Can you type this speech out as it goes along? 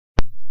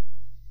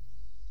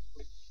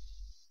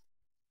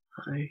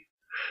Hi.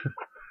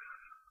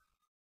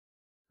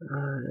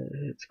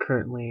 It's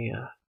currently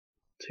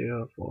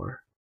 2:04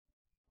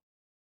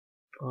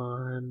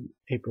 on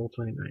April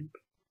 29th.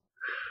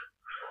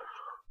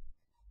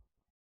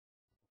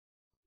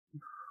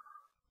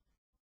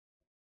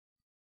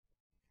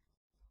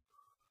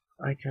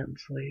 I can't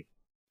sleep.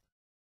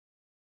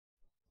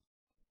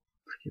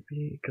 To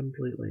be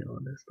completely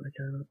honest, I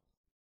cannot.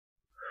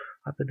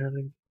 I've been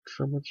having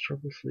so much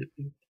trouble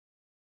sleeping.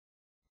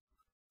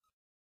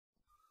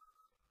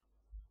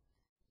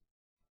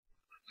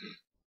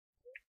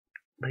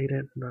 Late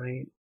at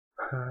night,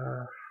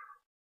 uh,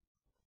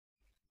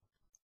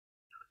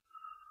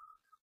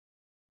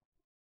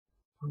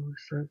 I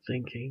start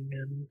thinking,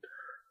 and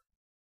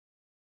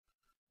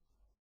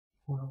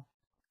well,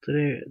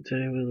 today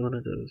was one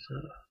of those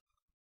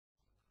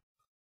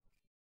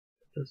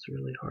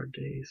really hard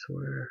days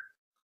where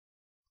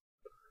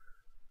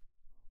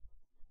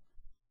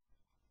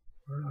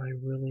I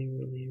really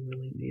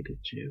needed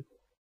you,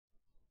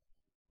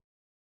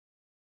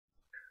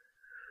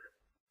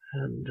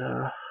 and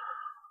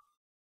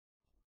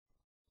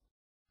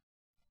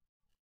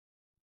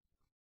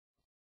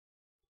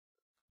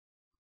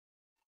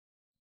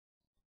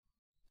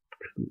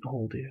couldn't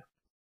hold you,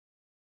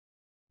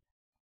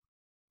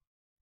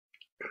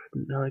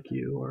 couldn't hug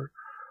you or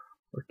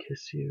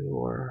kiss you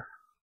or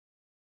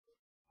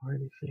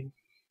anything.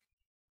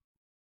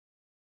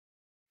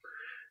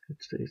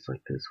 It's days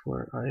like this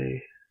where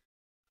I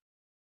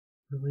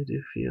really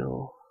do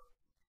feel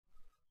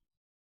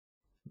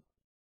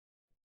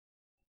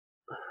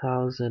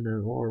 1,000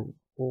 or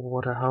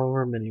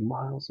however many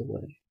miles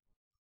away.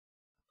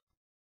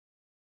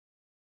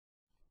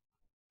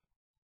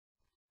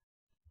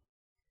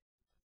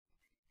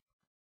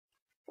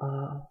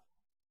 Uh,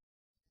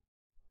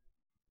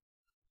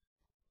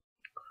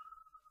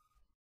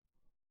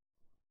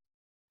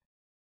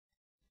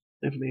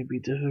 it may be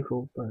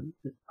difficult, but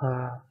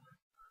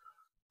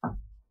I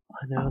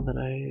know that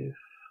I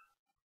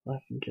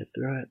can get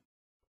through it.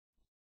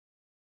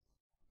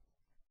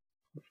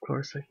 Of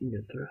course, I can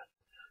get through it.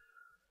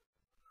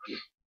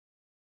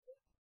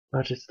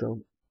 I just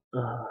don't.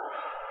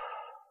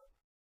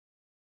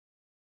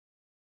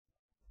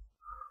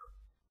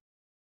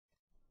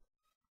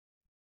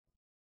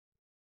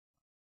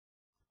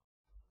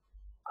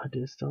 I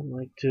just don't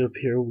like to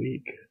appear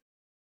weak,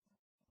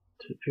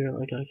 to appear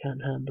like I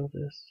can't handle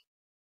this.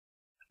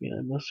 I mean,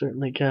 I most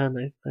certainly can.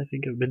 I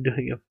think I've been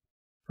doing a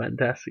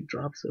fantastic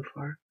job so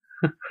far.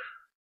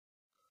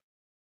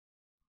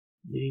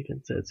 You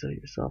even said so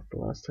yourself the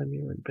last time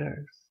you were in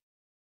Paris.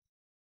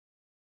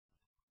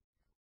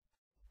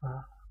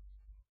 Uh,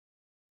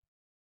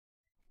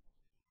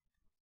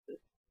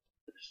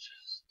 it's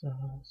just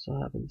so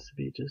happens to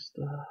be just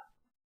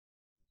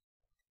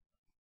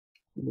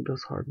one of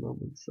those hard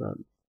moments that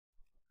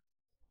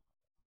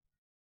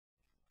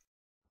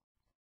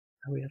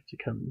we have to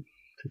come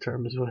to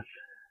terms with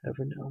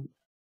every now and then.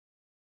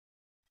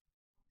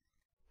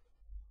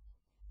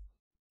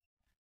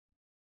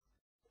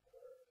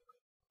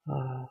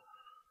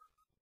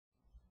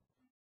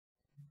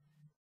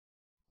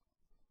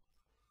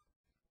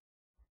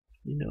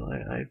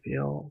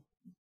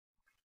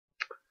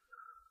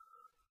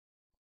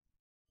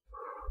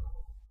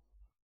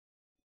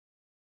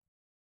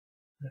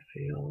 I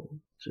feel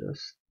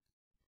just,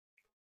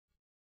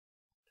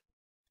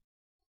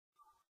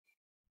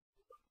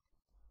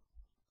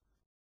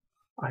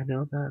 I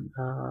know that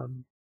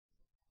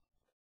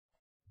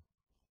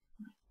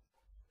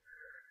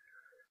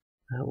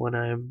when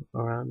I'm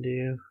around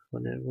you,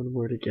 when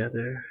we're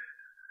together,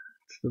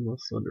 it's the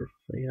most wonderful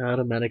thing. I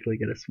automatically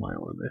get a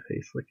smile on my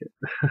face. Like it.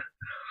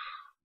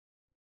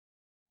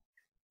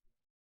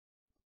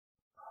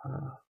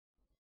 Uh,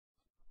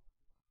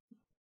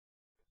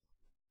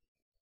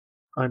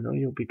 I know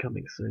you'll be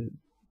coming soon.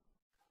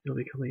 You'll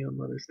be coming on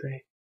Mother's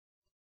Day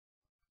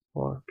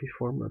or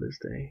before Mother's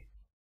Day.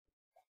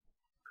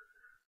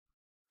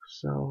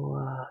 So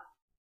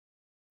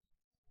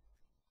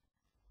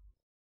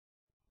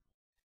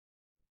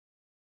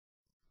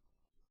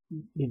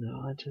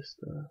I just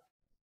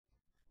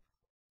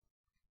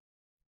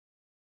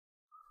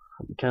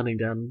I'm counting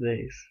down the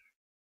days.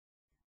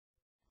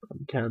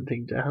 I'm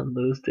counting down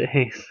those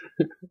days.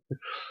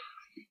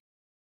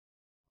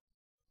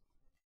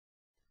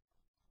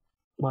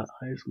 My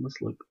eyes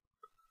must look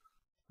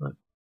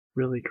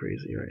really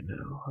crazy right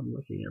now. I'm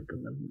looking at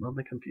them on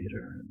the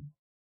computer and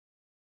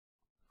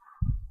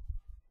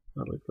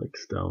I look like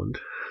stoned.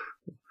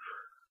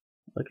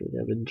 Luckily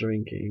I've been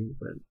drinking,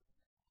 but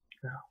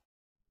no,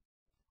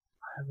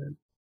 I haven't.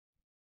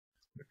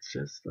 It's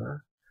just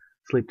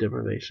sleep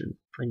deprivation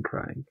and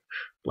crying.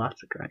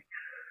 Lots of crying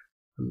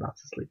and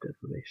lots of sleep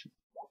deprivation.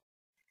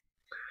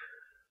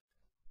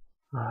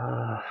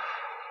 Uh,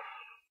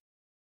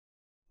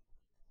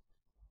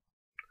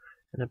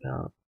 in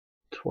about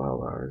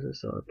 12 hours or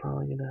so, I'm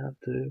probably gonna have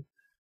to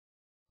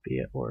be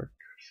at work.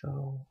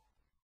 So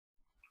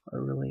I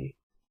really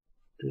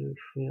do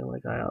feel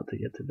like I ought to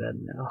get to bed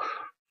now.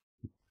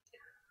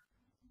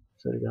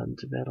 Should have gotten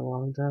to bed a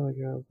long time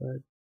ago,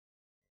 but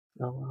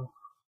Oh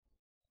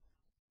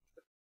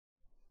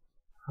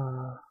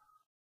well.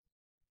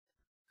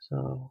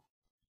 So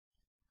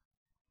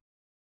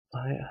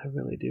I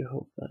really do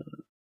hope that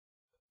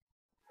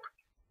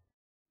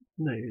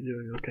you're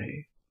doing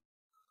okay.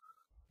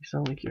 You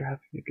sound like you're having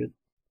a good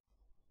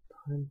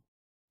time.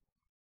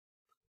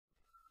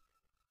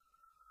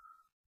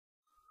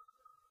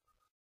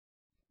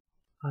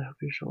 I hope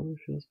your shoulder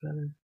feels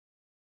better.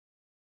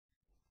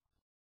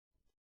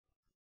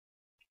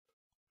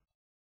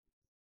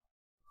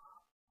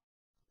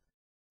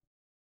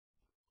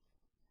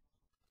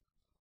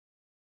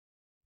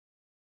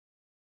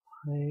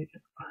 I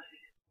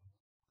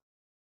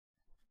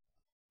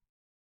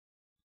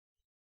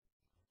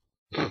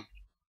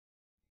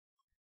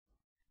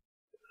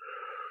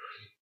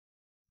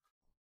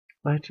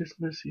I just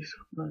miss you so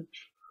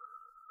much.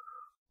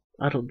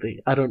 I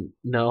don't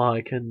know how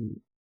I can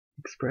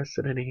express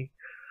it any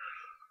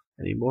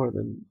more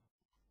than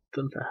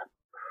that.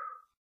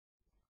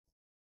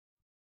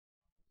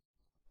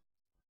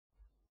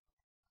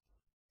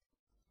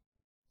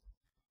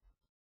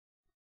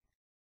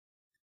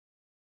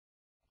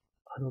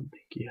 I don't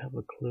think you have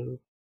a clue,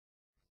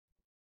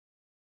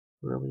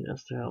 really,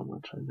 as to how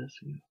much I miss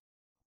you.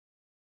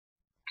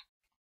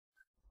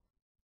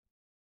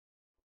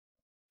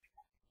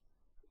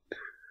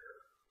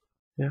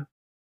 Yeah,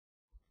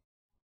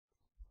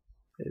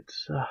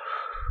 it's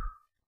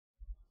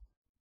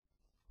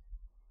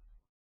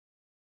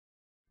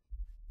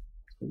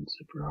been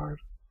super hard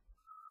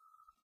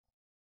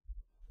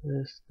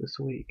this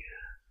week.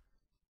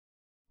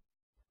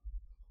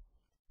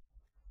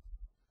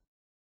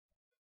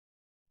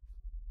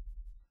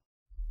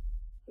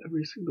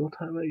 Every single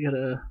time I get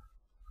a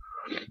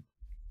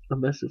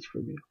message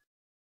from you,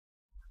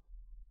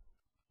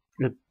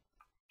 it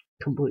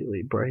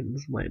completely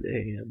brightens my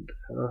day and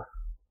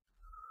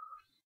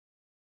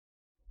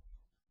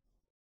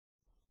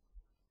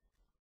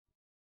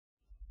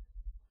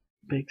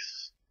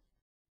makes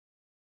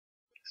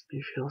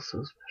me feel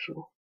so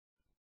special.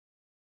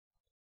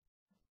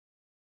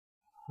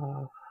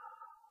 Uh,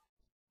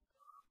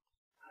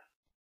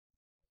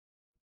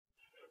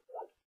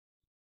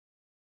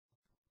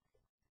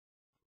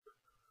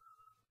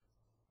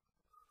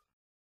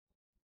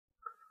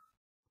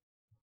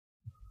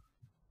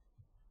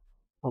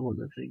 I want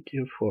to thank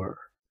you for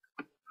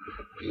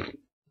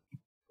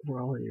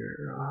all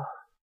your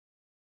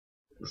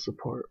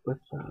support with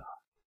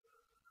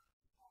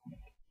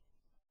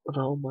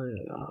all my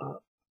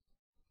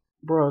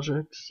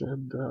projects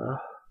and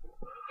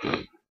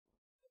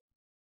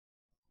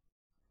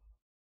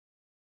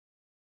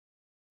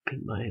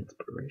been my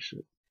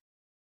inspiration.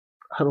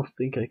 I don't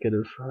think I could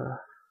have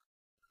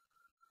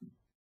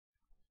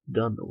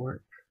done the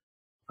work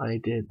I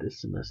did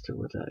this semester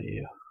without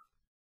you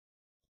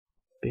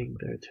being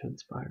there to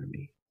inspire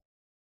me.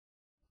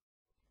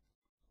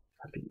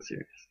 I'm being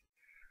serious.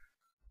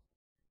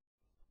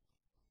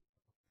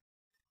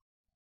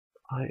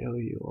 I owe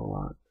you a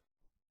lot.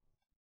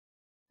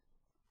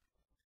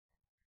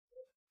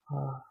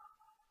 Uh,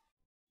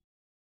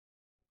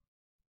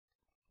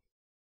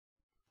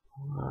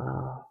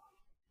 I'm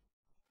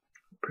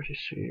pretty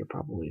sure you're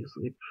probably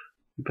asleep.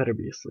 You better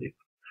be asleep.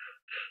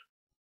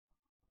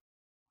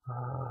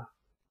 Uh,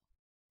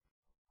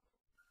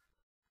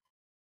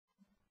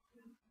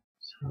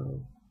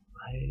 so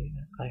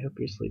I hope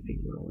you're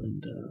sleeping well,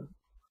 and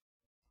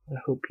I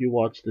hope you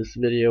watch this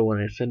video when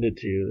I send it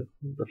to you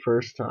the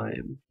first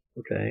time.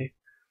 Okay.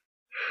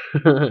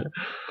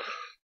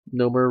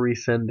 No more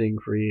resending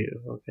for you.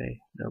 Okay,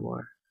 no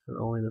more.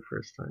 Only the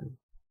first time.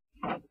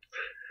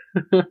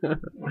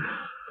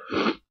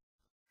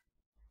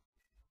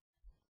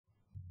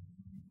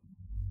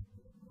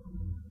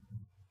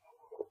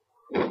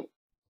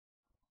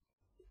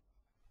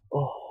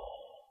 Oh,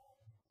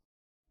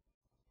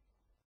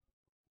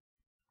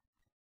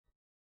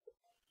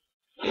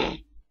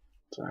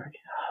 sorry.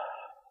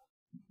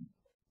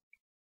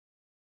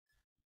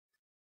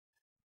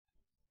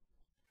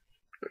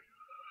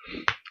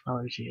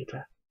 Allergy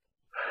attack.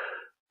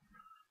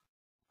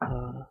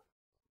 Uh,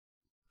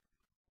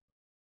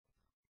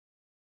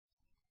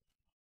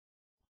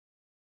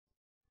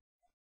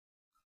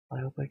 I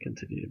hope I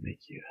continue to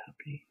make you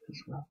happy as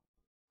well.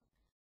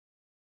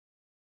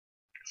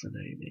 Because I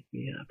know you make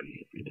me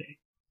happy every day.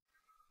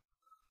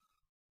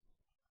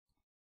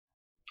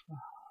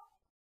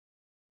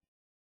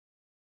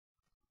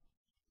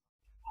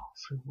 I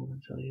also want to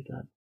tell you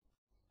that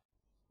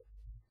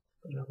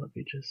I love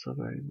you just so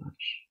very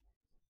much.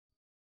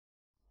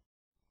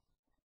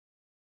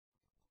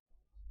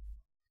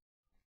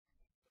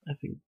 I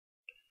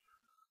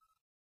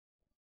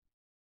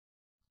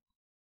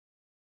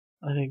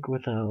think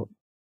without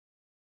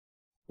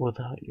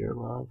your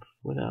love,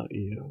 without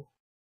you,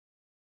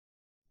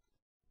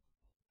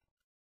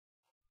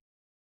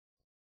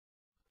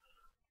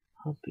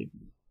 I don't think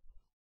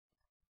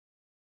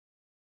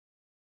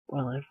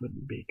my life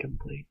wouldn't be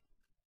complete.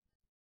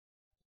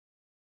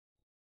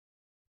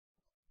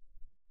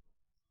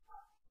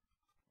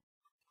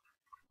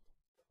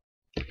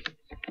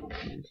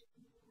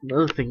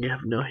 Another thing you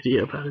have no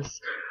idea about is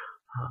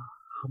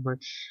how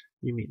much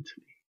you mean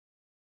to me.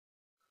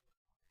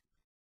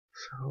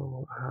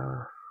 So,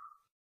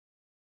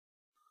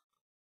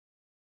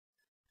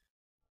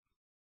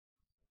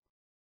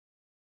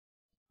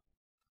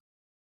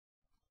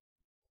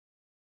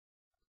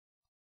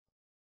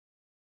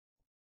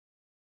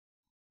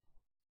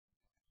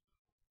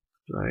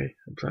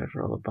 I'm sorry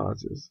for all the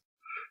pauses.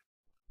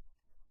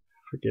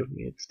 Forgive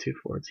me, it's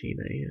 2:14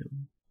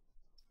 a.m.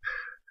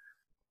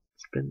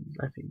 It's been,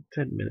 I think,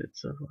 10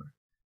 minutes so far.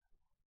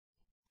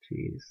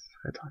 Jeez,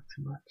 I talk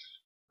too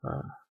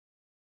much.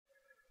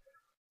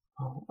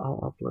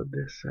 I'll upload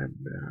this and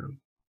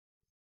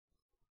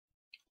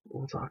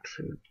we'll talk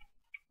soon.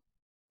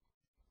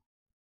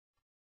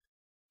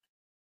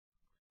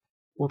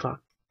 We'll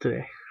talk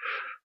today.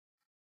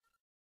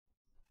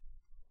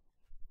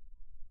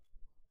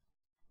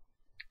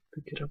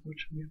 Te quiero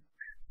mucho, mi amor.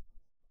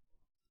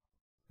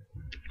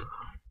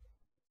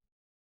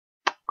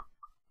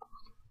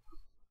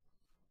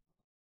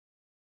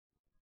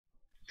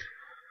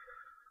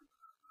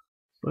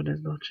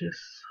 Buenas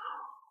noches.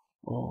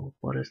 O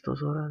por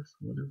estas horas,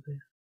 buenos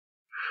días.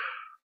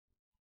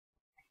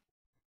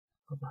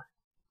 Bye bye.